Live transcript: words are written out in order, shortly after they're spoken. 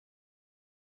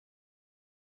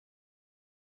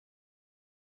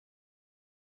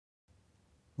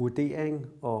Vurdering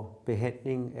og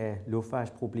behandling af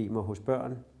luftvejsproblemer hos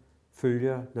børn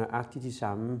følger nøjagtigt de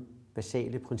samme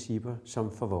basale principper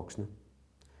som for voksne.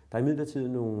 Der er imidlertid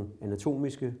nogle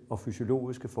anatomiske og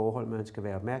fysiologiske forhold, man skal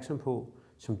være opmærksom på,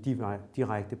 som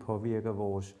direkte påvirker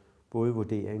vores både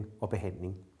vurdering og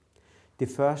behandling. Det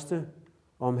første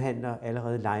omhandler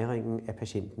allerede lejringen af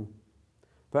patienten.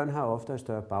 Børn har ofte et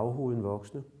større baghoved end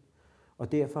voksne,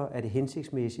 og derfor er det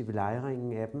hensigtsmæssigt ved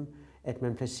lejringen af dem, at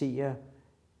man placerer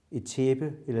et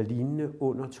tæppe eller lignende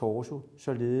under torso,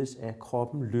 således at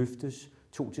kroppen løftes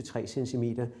 2-3 cm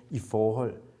i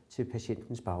forhold til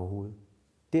patientens baghoved.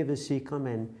 Derved sikrer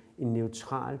man en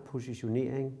neutral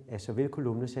positionering af såvel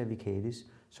columna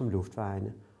cervicalis som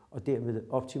luftvejene, og derved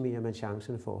optimerer man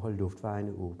chancerne for at holde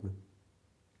luftvejene åbne.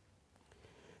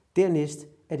 Dernæst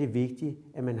er det vigtigt,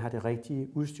 at man har det rigtige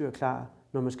udstyr klar,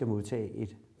 når man skal modtage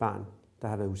et barn, der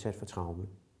har været udsat for traume.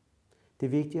 Det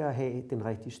er vigtigt at have den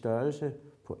rigtige størrelse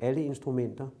på alle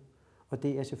instrumenter, og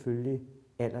det er selvfølgelig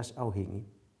aldersafhængigt.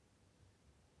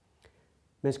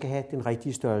 Man skal have den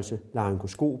rigtige størrelse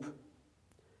laryngoskop,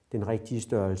 den rigtige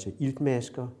størrelse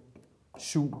iltmasker,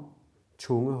 sug,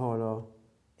 tungeholdere,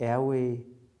 airway,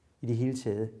 i det hele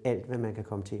taget alt, hvad man kan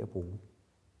komme til at bruge.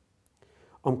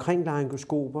 Omkring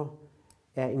laryngoskoper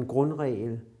er en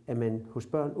grundregel, at man hos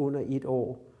børn under 1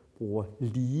 år bruger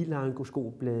lige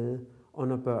laryngoskopblade, og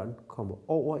når børn kommer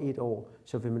over 1 år,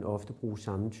 så vil man ofte bruge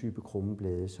samme type krumme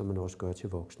blade, som man også gør til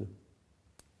voksne.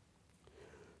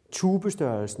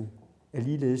 Tubestørrelsen er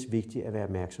ligeledes vigtig at være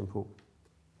opmærksom på.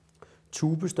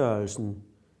 Tubestørrelsen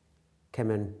kan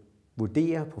man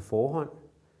vurdere på forhånd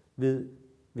ved,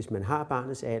 hvis man har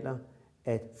barnets alder,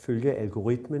 at følge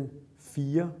algoritmen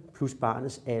 4 plus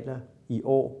barnets alder i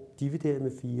år divideret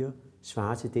med 4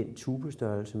 svarer til den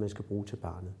tubestørrelse, man skal bruge til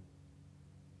barnet.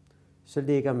 Så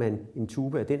lægger man en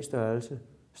tube af den størrelse,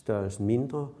 størrelsen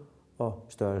mindre og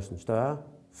størrelsen større,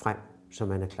 frem, så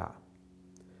man er klar.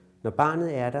 Når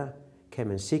barnet er der, kan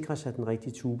man sikre sig den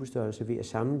rigtige tubestørrelse ved at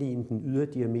sammenligne den ydre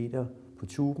diameter på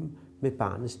tuben med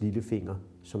barnets lillefinger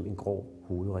som en grov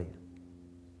hovedregel.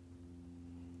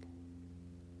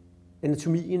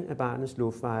 Anatomien af barnets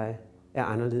luftveje er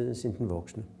anderledes end den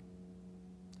voksne.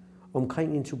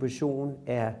 Omkring intubation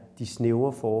er de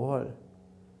snævre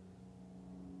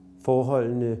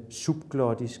forholdene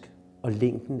subglottisk og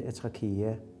længden af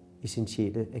trakea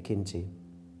essentielle at kende til.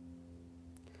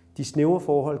 De snævre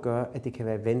forhold gør, at det kan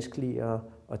være vanskeligere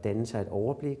at danne sig et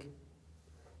overblik.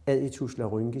 Aditus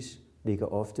laryngis ligger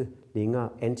ofte længere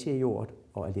anteriort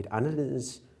og er lidt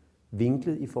anderledes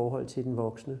vinklet i forhold til den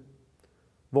voksne,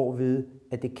 hvorved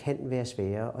at det kan være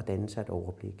sværere at danne sig et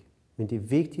overblik. Men det er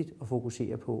vigtigt at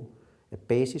fokusere på, at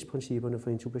basisprincipperne for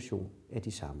intubation er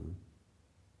de samme.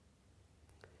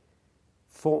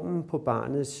 Formen på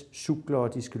barnets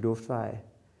subglottiske luftvej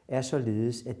er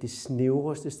således, at det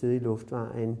snævreste sted i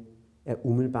luftvejen er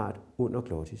umiddelbart under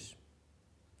glottis.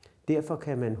 Derfor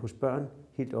kan man hos børn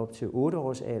helt op til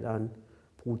 8-årsalderen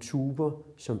bruge tuber,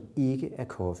 som ikke er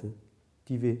koffet.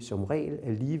 De vil som regel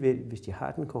alligevel, hvis de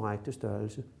har den korrekte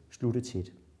størrelse, slutte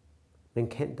tæt. Man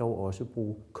kan dog også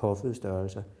bruge koffede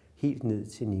størrelser helt ned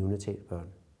til neonatalbørn.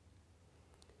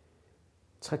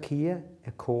 Trakea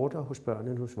er kortere hos børn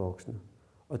end hos voksne,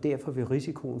 og derfor vil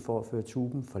risikoen for at føre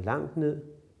tuben for langt ned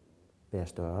være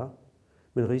større,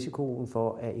 men risikoen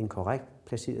for, at en korrekt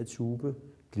placeret tube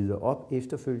glider op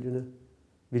efterfølgende,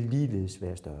 vil ligeledes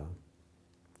være større.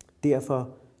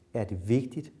 Derfor er det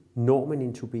vigtigt, når man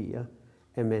intuberer,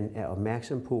 at man er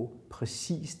opmærksom på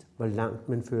præcist, hvor langt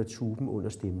man fører tuben under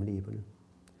stemmelæberne.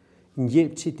 En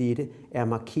hjælp til dette er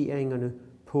markeringerne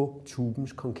på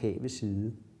tubens konkave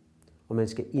side, og man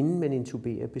skal inden man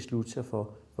intuberer beslutte sig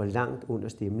for, hvor langt under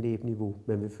stemmelæbeniveau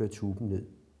man vil føre tuben ned.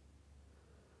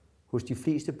 Hos de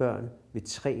fleste børn vil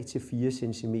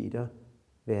 3-4 cm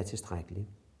være tilstrækkeligt.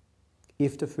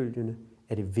 Efterfølgende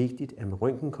er det vigtigt, at man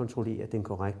røntgenkontrollerer den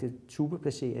korrekte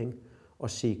tubeplacering og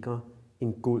sikrer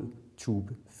en god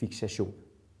tubefixation.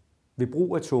 Ved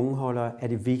brug af tungeholdere er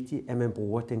det vigtigt, at man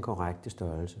bruger den korrekte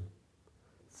størrelse.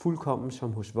 Fuldkommen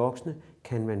som hos voksne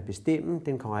kan man bestemme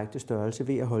den korrekte størrelse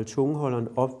ved at holde tungeholderen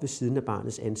op ved siden af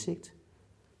barnets ansigt,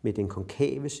 med den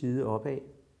konkave side opad.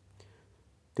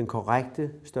 Den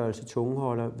korrekte størrelse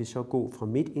tungeholder vil så gå fra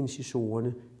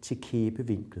midtincisorerne til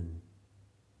kæbevinklen.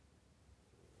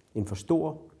 En for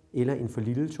stor eller en for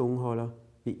lille tungeholder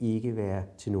vil ikke være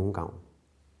til nogen gavn.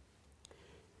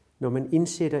 Når man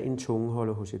indsætter en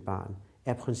tungeholder hos et barn,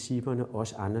 er principperne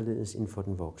også anderledes end for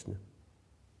den voksne.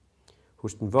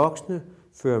 Hos den voksne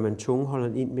fører man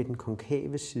tungeholderen ind med den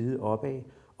konkave side opad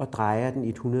og drejer den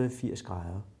 180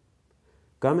 grader.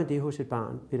 Gør man det hos et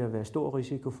barn, vil der være stor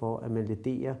risiko for, at man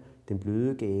lederer den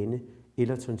bløde gane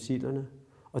eller tonsillerne,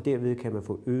 og derved kan man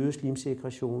få øget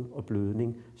slimsekretion og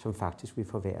blødning, som faktisk vil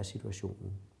forværre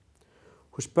situationen.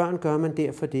 Hos børn gør man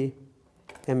derfor det,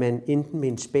 at man enten med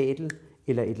en spatel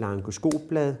eller et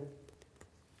laryngoskopblad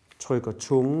trykker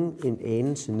tungen en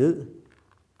anelse ned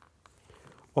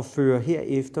og fører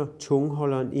herefter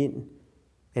tungeholderen ind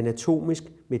anatomisk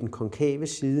med den konkave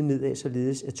side nedad,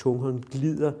 således at tungeholderen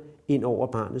glider ind over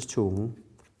barnets tunge.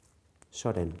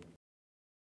 Sådan.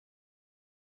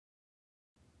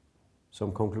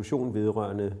 Som konklusion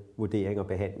vedrørende vurdering og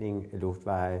behandling af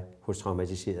luftveje hos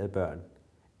traumatiserede børn,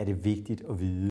 er det vigtigt at vide,